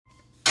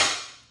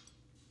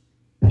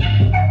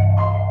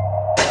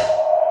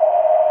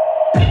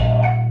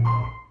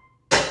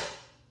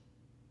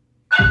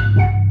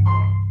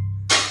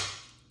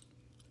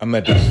I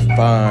met this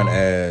fine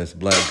ass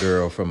black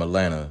girl from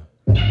Atlanta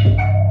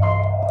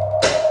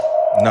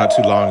not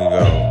too long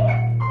ago.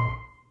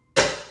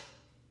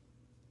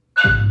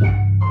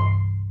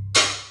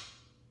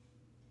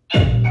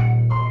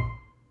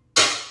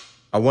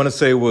 I want to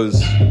say it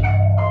was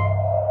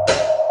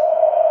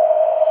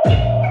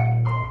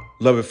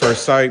love at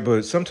first sight,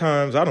 but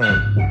sometimes I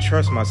don't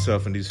trust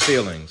myself in these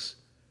feelings.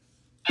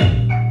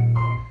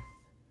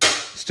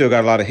 Still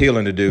got a lot of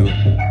healing to do,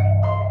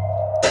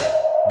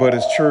 but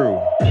it's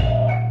true.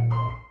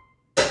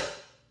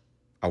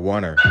 I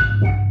want her.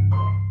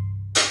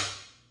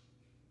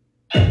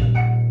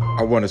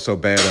 I want it so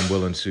bad I'm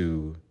willing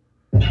to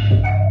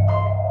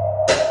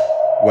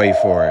wait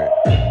for it.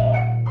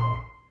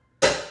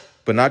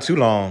 But not too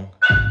long.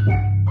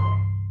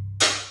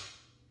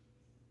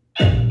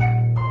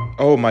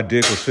 Oh, my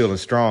dick was feeling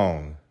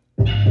strong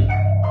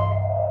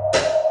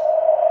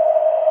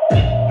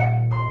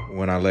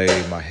when I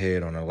laid my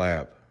head on her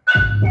lap.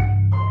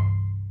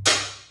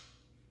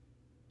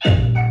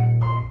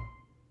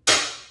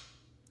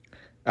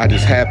 I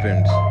just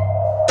happened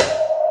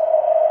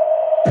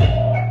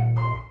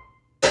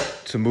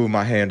to move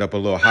my hand up a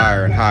little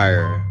higher and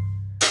higher.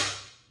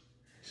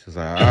 She's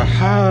like,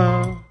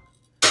 aha.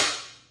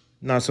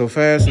 Not so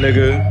fast,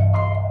 nigga.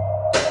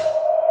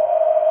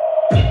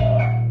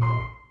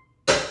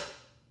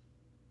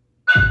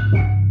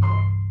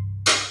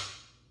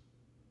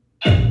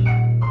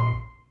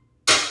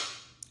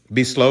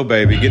 Be slow,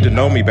 baby. Get to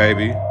know me,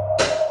 baby.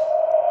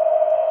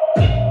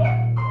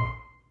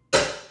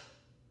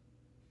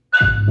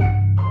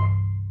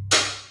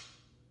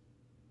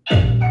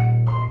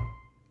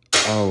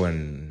 Oh,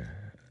 and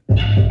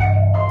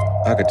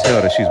I could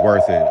tell that she's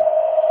worth it.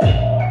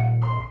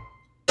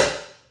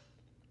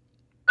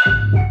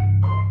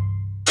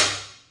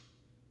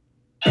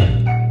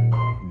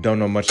 Don't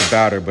know much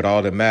about her, but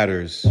all that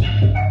matters is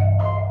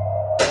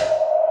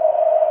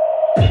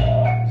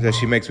that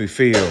she makes me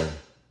feel.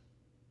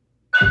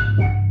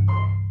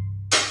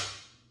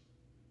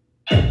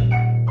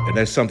 And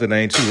that's something that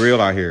ain't too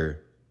real out here.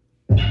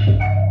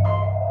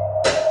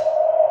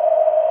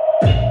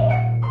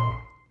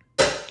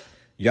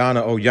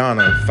 Yana, oh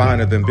Yana,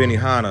 finer than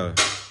Benihana.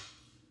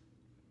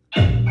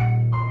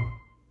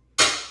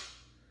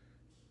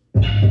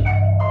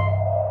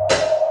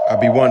 I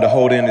be one to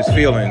hold in his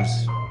feelings,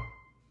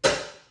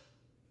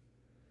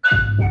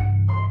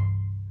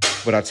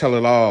 but I tell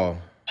it all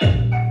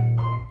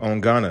on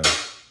Gunna.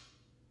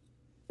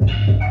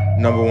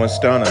 Number one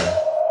stunner.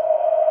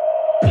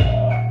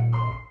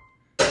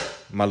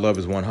 My love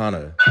is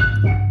 100.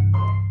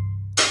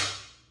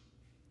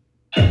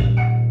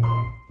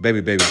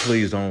 Baby, baby,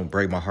 please don't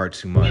break my heart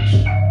too much.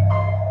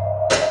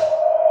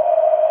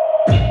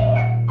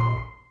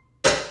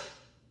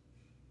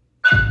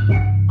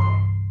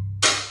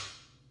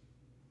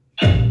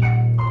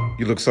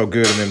 You look so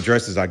good in them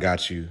dresses I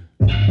got you.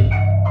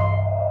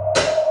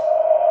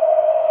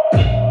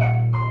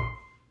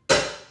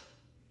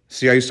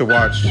 See, I used to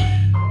watch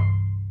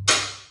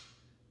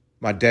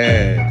my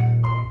dad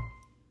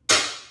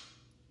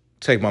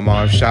take my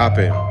mom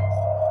shopping.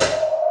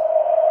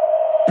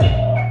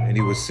 And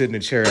he would sit in the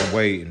chair and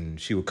wait,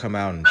 and she would come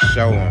out and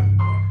show him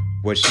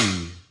what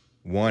she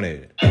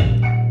wanted.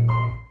 And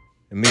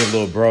me and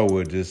little bro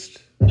would just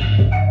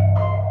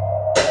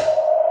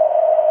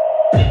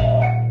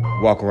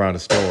walk around the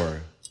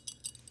store.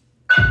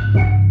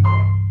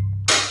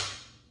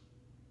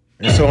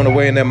 And so on the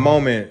way in that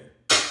moment,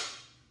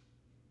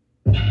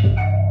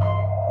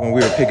 when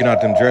we were picking out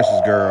them dresses,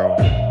 girl,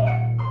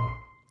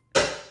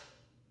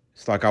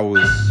 it's like I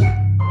was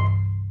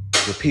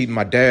repeating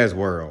my dad's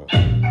world.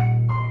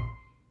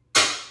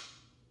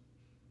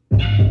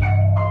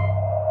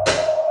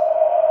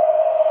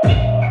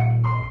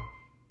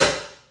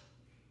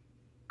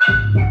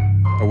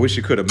 I wish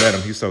you could have met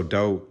him. He's so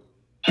dope.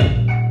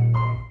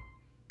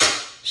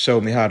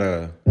 Showed me how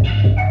to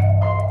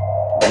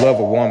love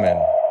a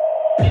woman.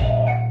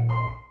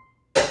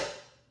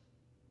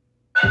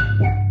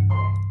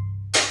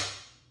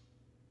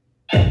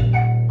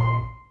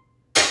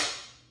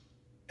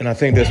 And I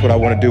think that's what I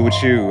want to do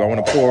with you. I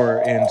want to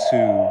pour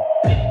into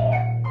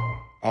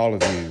all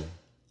of you.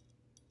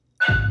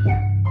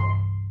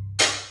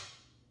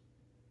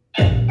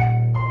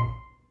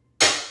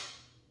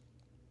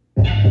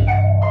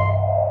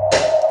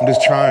 I'm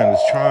just trying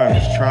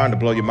to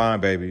blow your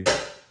mind, baby.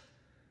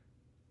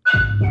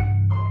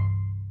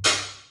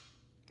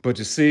 But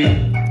you see,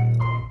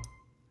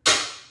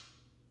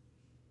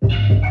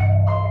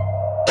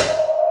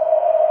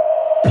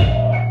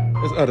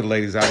 there's other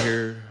ladies out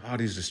here, all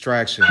these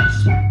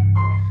distractions.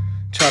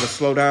 Try to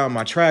slow down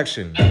my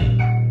traction.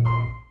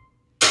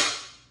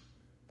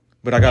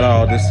 But I got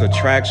all this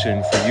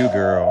attraction for you,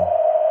 girl.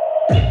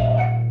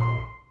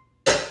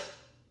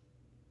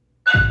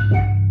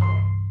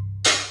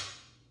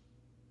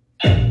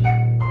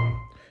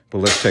 But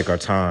let's take our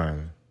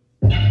time.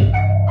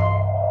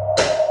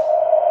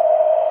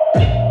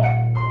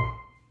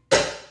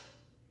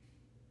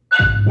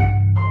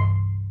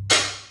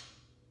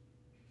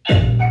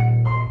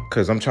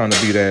 Cause I'm trying to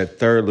be that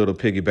third little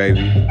piggy baby.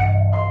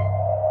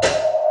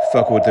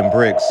 Fuck with them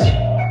bricks.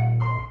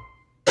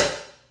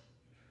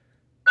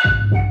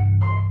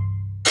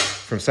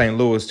 From St.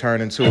 Louis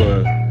turned into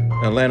a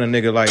Atlanta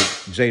nigga like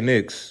Jay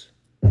Nix.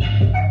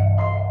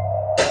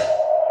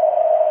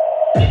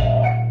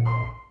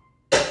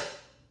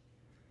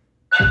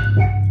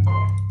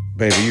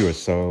 Baby, you are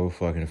so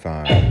fucking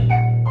fine.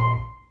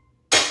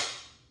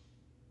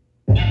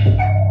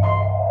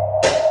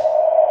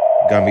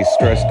 Got me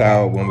stressed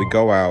out when we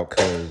go out,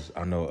 cause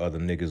I know other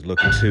niggas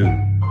looking too.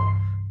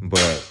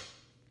 But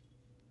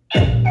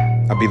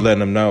I be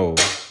letting them know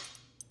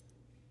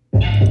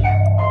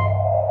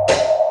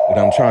that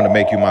I'm trying to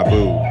make you my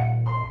boo.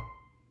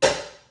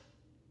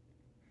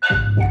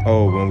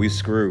 Oh, when we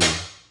screw,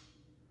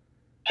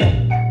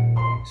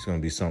 it's gonna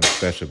be something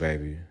special,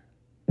 baby.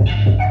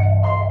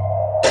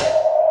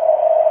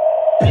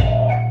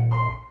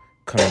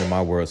 Come into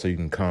my world so you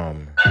can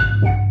come.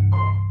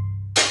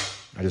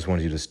 I just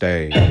want you to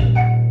stay.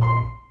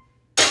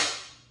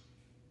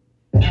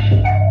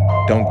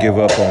 Don't give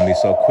up on me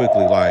so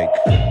quickly like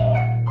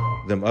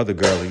them other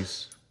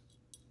girlies.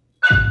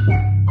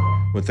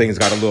 When things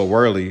got a little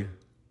whirly,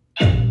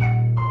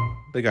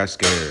 they got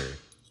scared.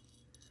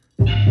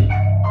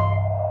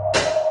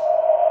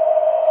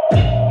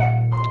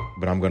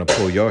 But I'm gonna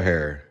pull your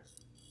hair.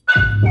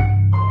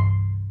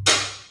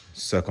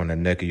 Suck on the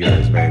neck of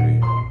yours, baby.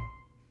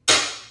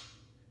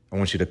 I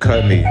want you to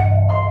cut me.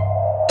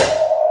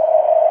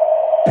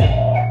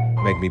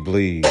 Make me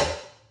bleed.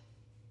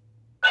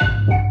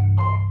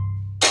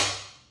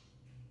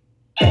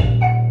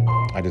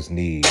 I just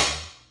need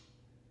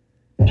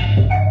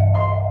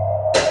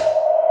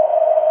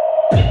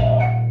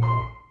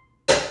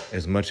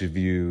as much of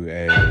you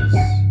as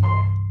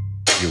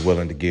you're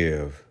willing to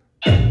give.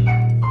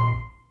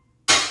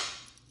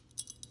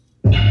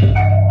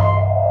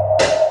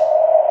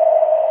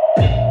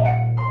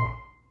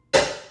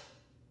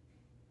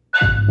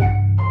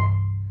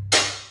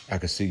 I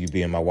could see you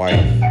being my wife.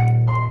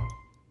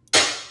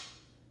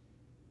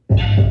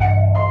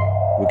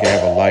 We can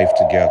have a life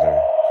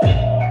together.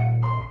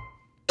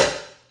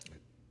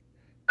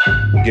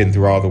 Getting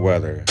through all the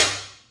weather.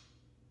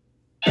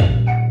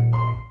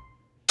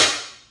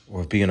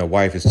 Or if being a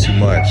wife is too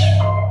much,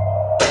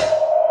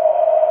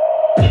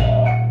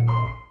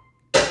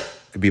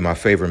 could be my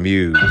favorite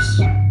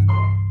muse.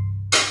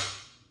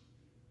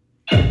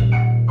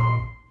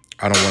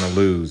 I don't want to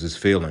lose this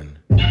feeling.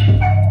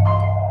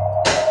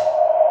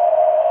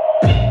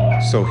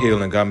 So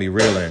healing got me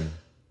reeling.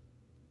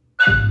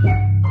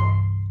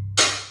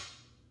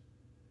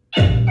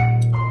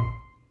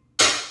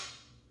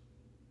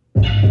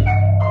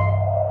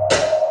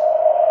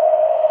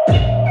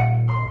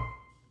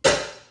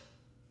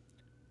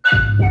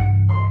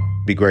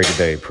 Be great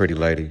today, pretty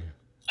lady.